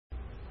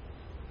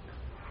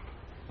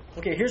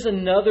Okay, here's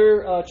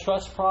another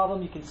truss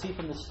problem. You can see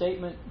from the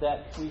statement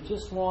that we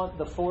just want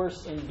the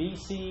force in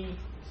BC,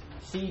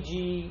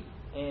 CG,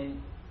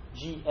 and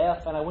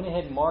GF, and I went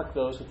ahead and marked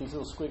those with these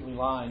little squiggly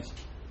lines.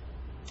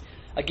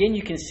 Again,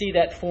 you can see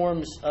that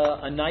forms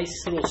a nice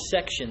little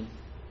section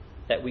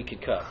that we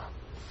could cut.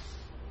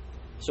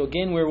 So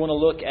again, we want to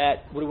look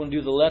at what do we want to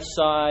do, the left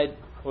side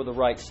or the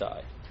right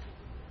side.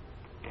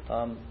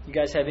 You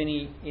guys have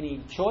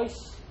any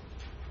choice?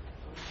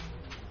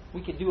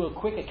 We could do a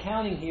quick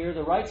accounting here.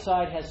 The right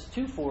side has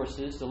 2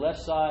 forces. The left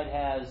side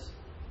has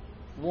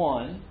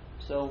 1.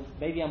 So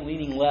maybe I'm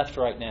leaning left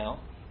right now.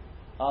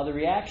 The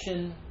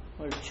reaction,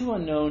 there's 2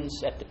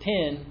 unknowns at the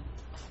pin,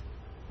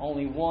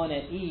 only 1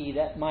 at E.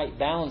 That might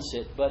balance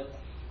it. But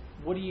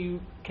what do you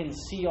can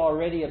see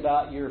already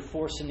about your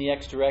force in the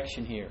X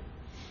direction here?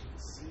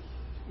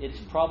 It's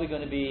probably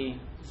going to be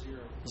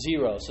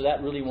 0. So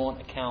that really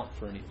won't account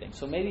for anything.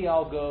 So maybe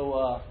I'll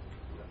go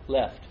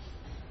left.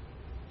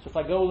 So if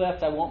I go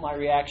left, I want my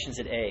reactions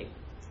at A.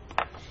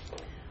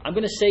 I'm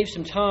going to save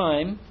some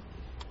time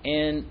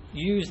and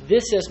use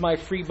this as my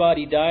free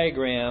body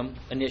diagram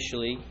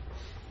initially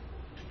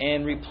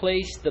and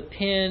replace the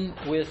pin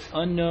with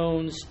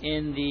unknowns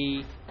in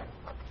the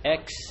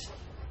X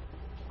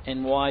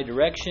and Y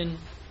direction,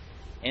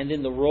 and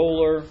then the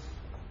roller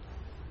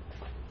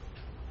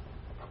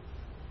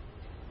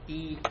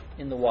E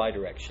in the Y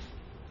direction.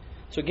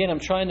 So again, I'm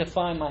trying to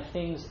find my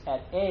things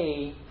at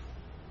A,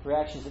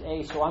 reactions at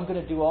A, so I'm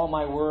going to do all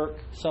my work,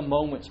 some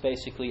moments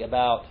basically,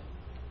 about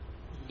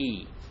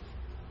E.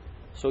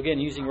 So again,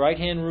 using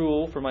right-hand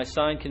rule for my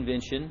sign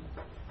convention,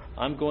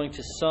 I'm going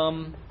to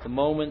sum the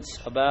moments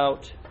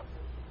about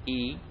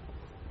E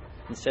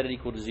and set it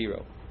equal to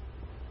 0.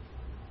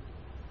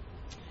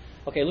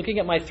 Okay, looking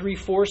at my 3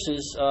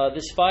 forces,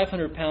 this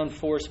 500-pound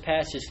force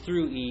passes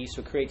through E,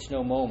 so creates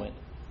no moment.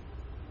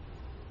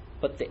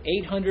 But the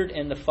 800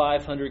 and the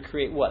 500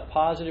 create what?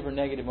 Positive or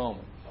negative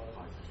moment?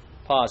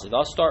 Positive.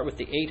 I'll start with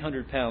the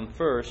 800-pound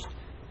first.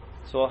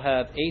 So I'll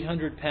have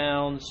 800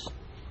 pounds,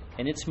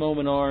 and its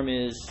moment arm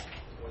is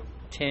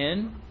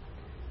 10.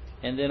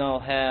 And then I'll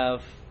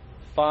have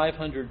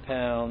 500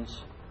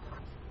 pounds,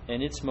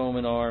 and its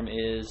moment arm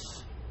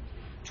is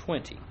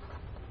 20.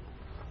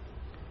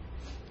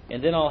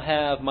 And then I'll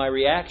have my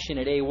reaction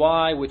at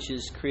AY, which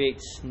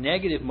creates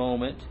negative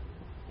moment,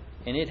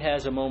 and it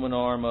has a moment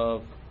arm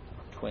of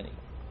 20.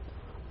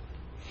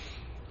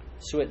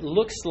 So it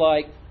looks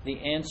like the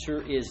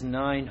answer is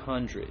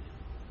 900.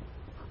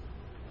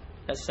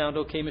 That sound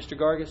okay, Mr.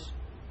 Gargas?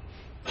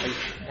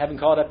 Haven't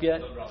caught up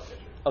yet?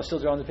 Oh, still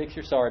drawing the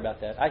picture? Sorry about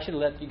that. I should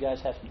have let you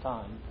guys have some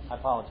time. I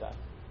apologize.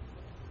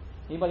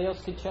 Anybody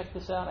else can check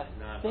this out?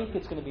 I think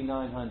it's going to be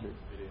 900.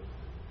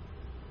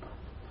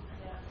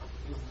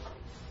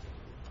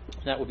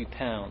 That would be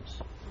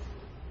pounds.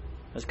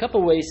 There's a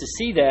couple of ways to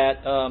see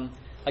that.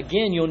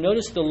 Again, you'll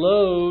notice the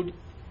load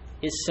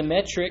is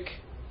symmetric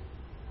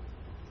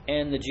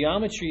and the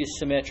geometry is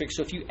symmetric.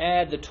 So if you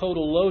add the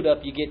total load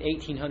up, you get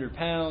 1,800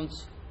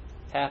 pounds,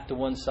 half to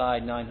one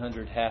side,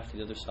 900, half to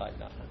the other side,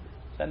 900.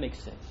 That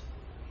makes sense.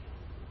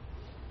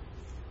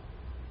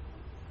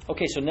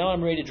 Okay, so now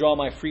I'm ready to draw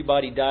my free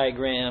body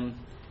diagram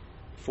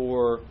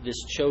for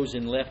this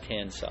chosen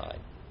left-hand side.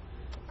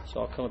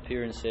 So I'll come up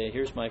here and say,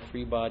 here's my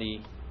free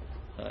body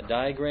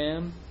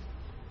diagram,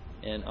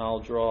 and I'll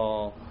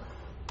draw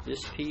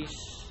this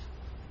piece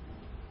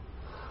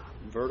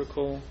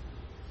vertical,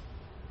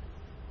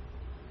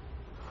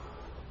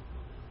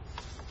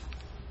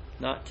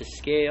 not to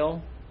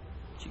scale,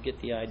 but you get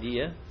the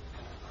idea.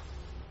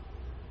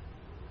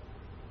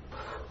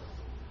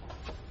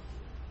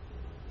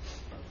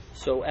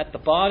 So at the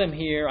bottom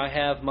here, I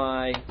have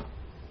my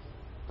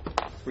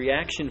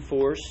reaction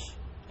force.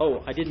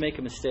 Oh, I did make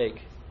a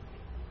mistake.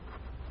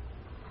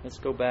 Let's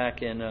go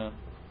back and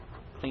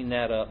clean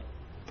that up.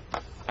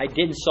 I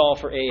didn't solve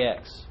for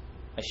AX.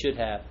 I should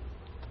have.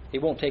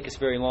 It won't take us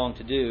very long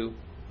to do,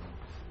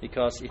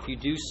 because if you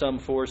do sum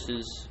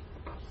forces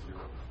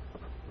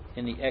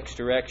in the X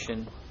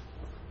direction,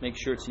 make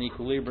sure it's in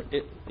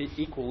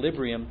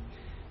equilibrium.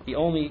 The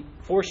only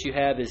force you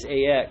have is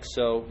AX,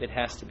 so it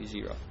has to be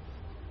 0.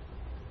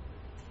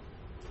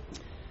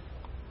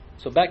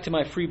 So back to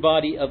my free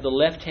body of the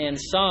left-hand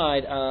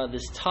side,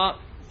 this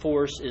top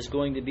force is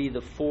going to be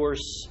the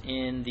force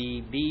in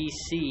the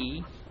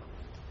BC.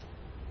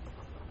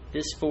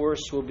 This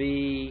force will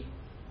be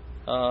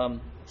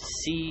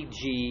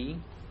CG,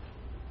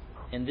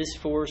 and this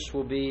force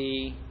will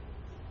be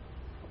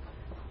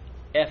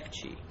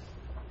FG.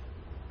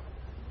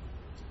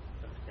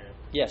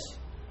 Yes?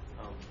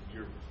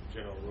 Your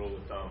general rule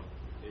of thumb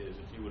is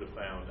if you would have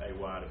found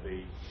AY to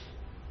be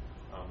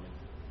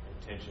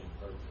in tension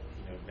or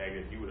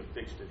negative, you would have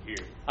fixed it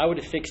here. I would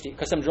have fixed it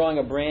because I'm drawing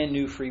a brand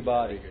new free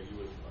body.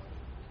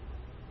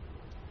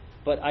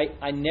 But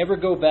I never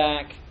go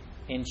back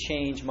and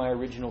change my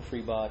original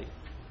free body.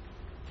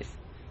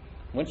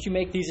 Once you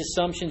make these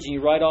assumptions and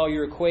you write all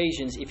your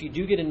equations, if you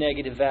do get a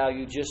negative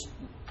value, just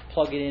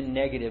plug it in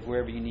negative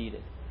wherever you need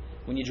it.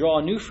 When you draw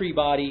a new free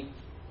body,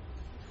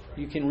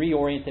 you can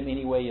reorient them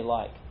any way you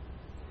like.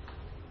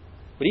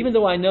 But even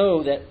though I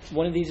know that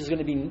one of these is going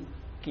to be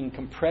in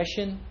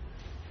compression,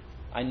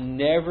 I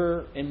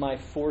never in my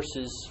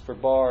forces for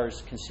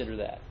bars consider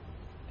that.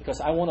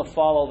 Because I want to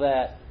follow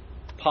that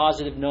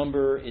positive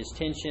number is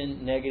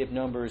tension, negative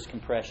number is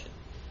compression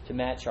to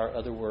match our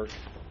other work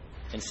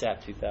in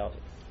SAP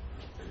 2000.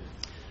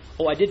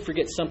 Oh, I did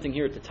forget something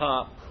here at the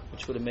top,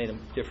 which would have made a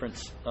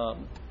difference.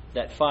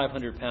 That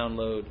 500-pound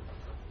load.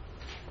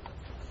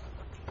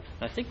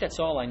 I think that's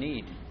all I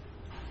need.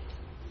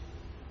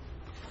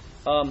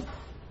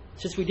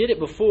 Since we did it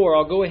before,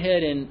 I'll go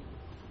ahead and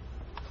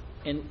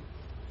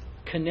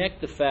connect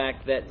the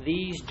fact that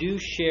these do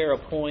share a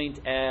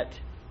point at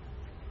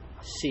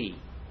C.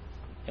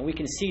 And we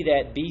can see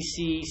that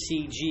BC,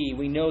 CG,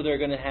 we know they're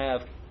going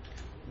to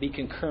be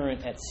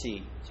concurrent at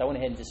C. So I went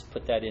ahead and just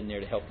put that in there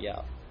to help you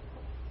out.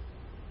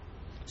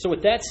 So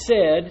with that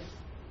said,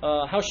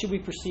 how should we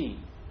proceed?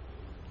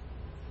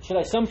 Should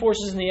I sum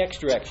forces in the x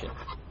direction?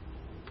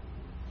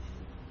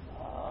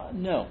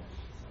 No.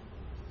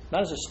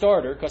 Not as a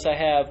starter, because I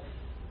have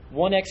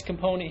one x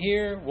component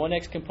here, one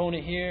x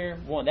component here,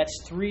 one.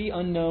 That's 3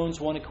 unknowns,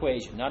 1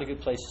 equation. Not a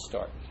good place to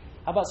start.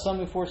 How about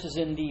summing forces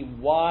in the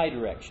y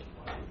direction?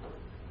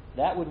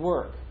 That would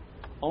work.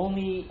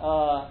 Only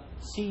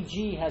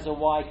CG has a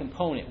y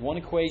component. 1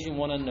 equation,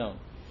 1 unknown.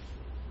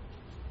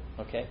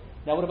 Okay.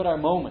 Now what about our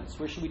moments?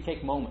 Where should we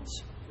take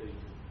moments?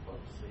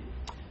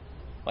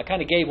 I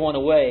kind of gave one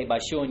away by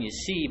showing you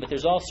C, but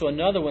there's also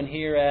another one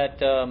here at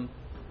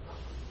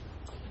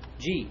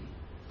G.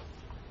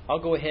 I'll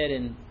go ahead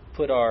and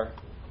put our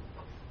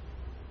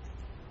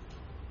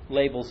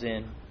labels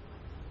in.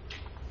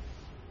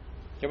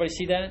 Everybody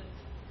see that?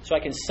 So I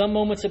can sum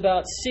moments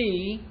about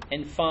C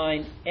and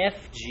find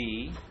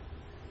FG.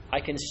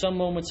 I can sum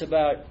moments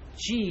about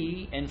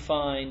G and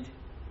find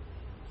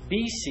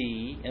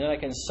BC, and then I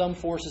can sum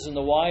forces in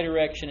the y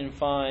direction and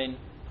find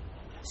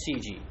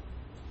CG.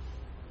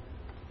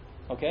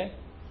 Okay?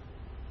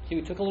 See,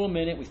 we took a little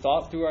minute. We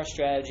thought through our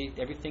strategy.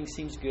 Everything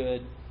seems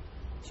good.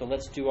 So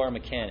let's do our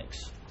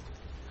mechanics.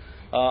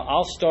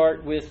 I'll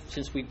start with,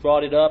 since we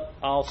brought it up,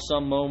 I'll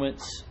sum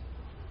moments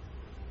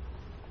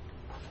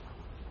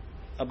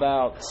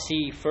about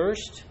C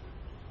first.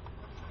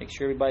 Make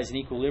sure everybody's in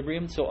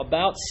equilibrium. So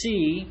about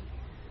C,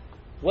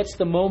 what's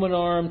the moment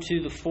arm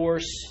to the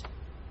force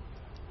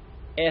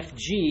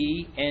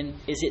FG, and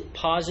is it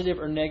positive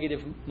or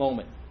negative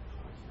moment?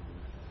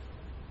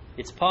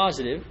 It's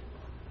positive.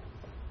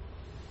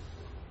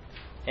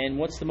 And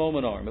what's the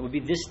moment arm? It would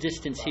be this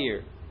distance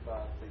here.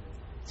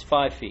 It's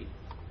 5 feet.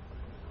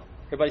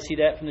 Everybody see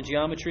that from the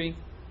geometry?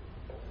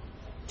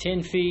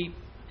 10 feet,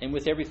 and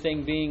with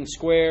everything being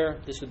square,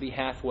 this would be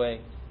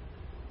halfway.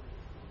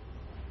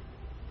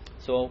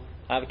 So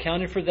I've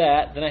accounted for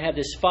that. Then I have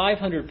this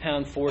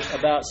 500-pound force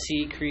about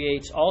C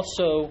creates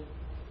also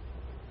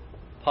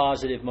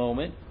positive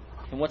moment.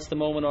 And what's the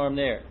moment arm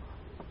there?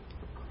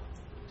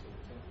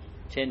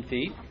 10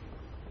 feet.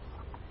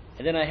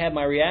 And then I have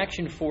my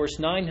reaction force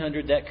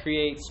 900 that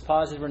creates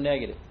positive or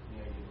negative?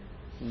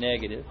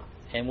 Negative.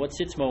 And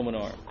what's its moment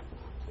arm?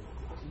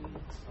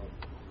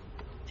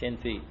 10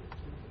 feet.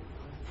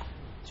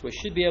 So we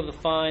should be able to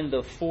find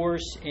the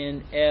force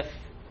in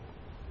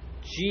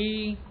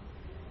FG,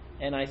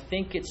 and I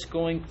think it's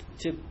going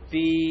to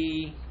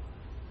be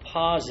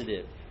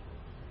positive.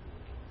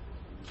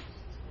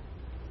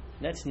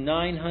 That's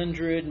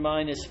 900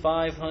 minus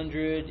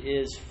 500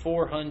 is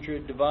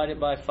 400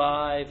 divided by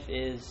 5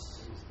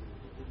 is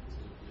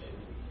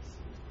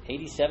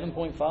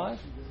 87.5?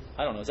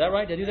 I don't know. Is that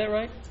right? Did I do that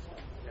right?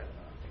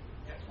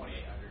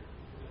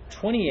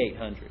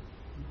 2,800.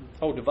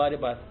 Oh, divided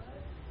by...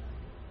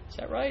 Is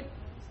that right?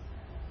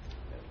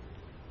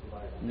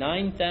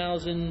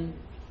 9,000,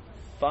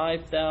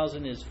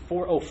 5,000 is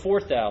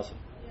 4,000.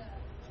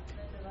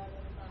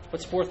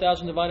 What's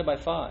 4,000 divided by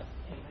 5?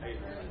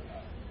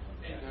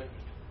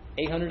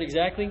 800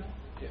 exactly?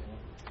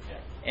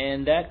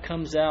 And that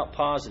comes out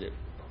positive.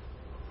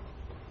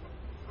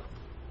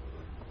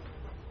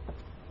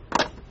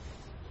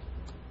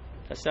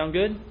 That sound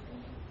good?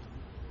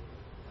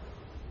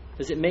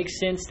 Does it make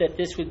sense that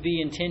this would be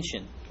in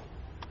tension?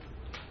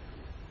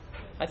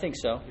 I think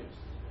so.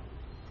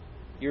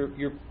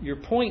 Your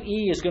point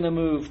E is going to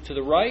move to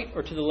the right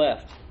or to the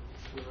left?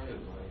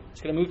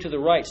 It's going to move to the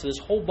right. So this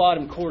whole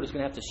bottom chord is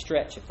going to have to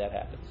stretch if that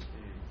happens.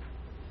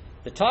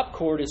 The top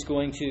chord is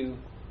going to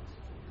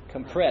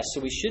compress.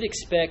 So we should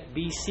expect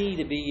BC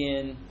to be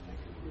in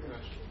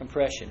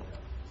compression.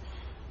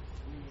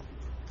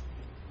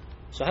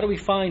 So how do we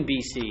find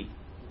BC?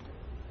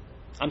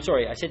 I'm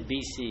sorry, I said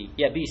BC.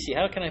 Yeah, BC.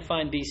 How can I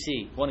find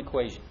BC? One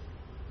equation.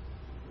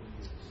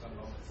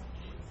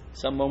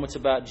 Some moments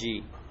about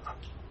G.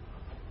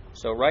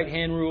 So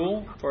right-hand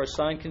rule for our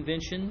sign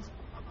convention.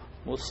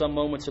 We'll sum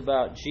moments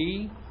about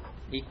G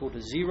equal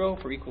to 0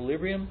 for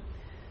equilibrium.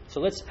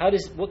 So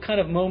what kind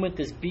of moment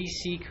does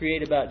BC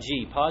create about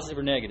G? Positive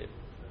or negative?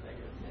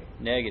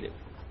 Negative.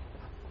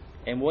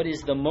 And what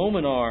is the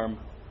moment arm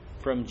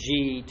from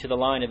G to the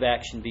line of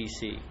action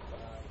BC?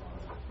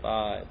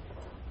 5.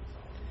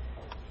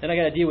 Then I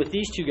got to deal with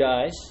these two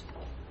guys.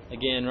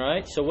 again,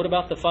 right? So what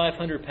about the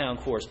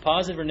 500-pound force?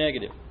 Positive or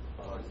negative?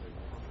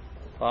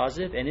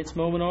 Positive. And its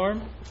moment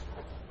arm?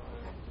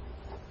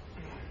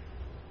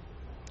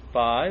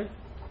 5.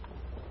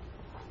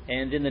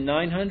 And then the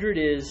 900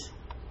 is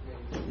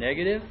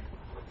negative.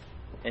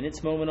 And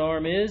its moment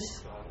arm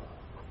is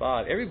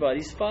 5.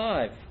 Everybody's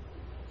 5.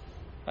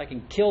 I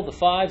can kill the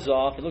 5s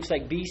off. It looks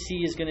like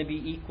BC is going to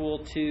be equal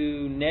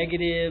to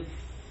negative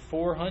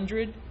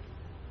 400.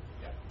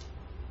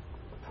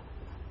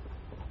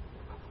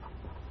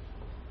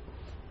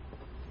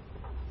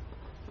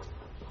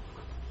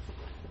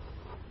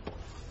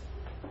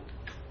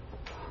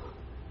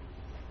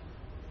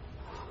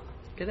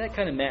 Okay, that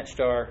kind of matched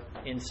our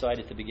insight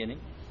at the beginning.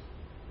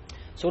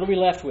 So what are we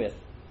left with?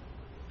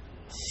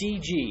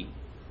 CG.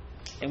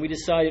 And we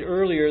decided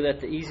earlier that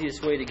the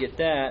easiest way to get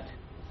that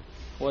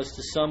was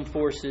to sum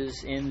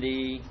forces in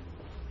the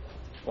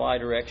y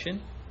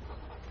direction.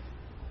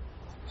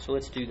 So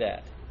let's do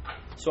that.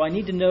 So I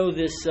need to know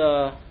this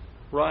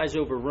rise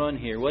over run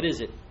here. What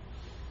is it?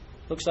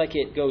 Looks like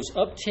it goes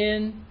up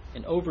 10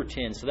 and over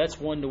 10. So that's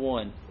 1 to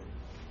 1.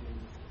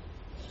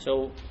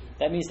 So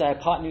that means the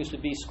hypotenuse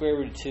would be square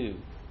root of 2.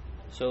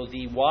 So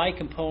the y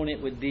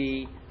component would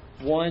be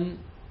 1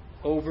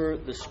 over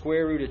the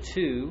square root of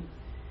 2.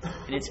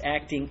 And it's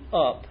acting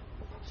up.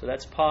 So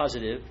that's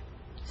positive.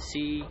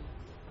 C,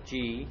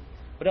 G.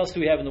 What else do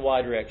we have in the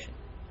y direction?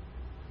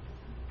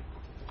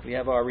 We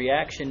have our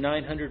reaction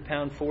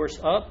 900-pound force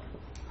up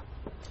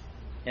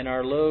and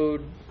our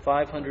load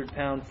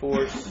 500-pound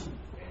force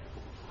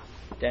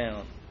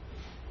down.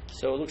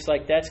 So it looks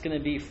like that's going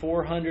to be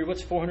 400.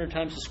 What's 400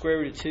 times the square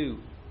root of 2?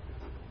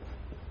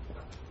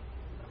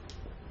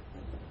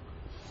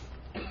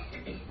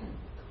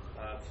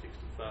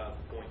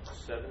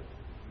 565.7.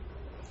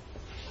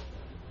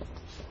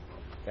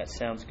 That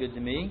sounds good to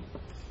me.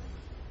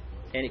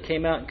 And it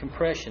came out in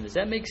compression. Does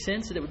that make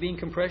sense that it would be in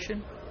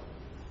compression?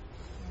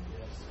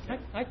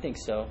 I think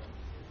so.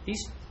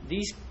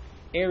 These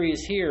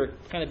areas here are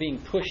kind of being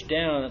pushed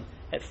down.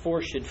 That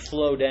force should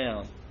flow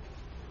down.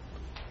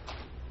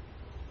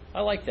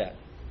 I like that.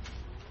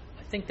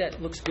 I think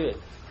that looks good.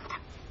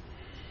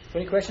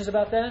 Any questions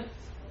about that?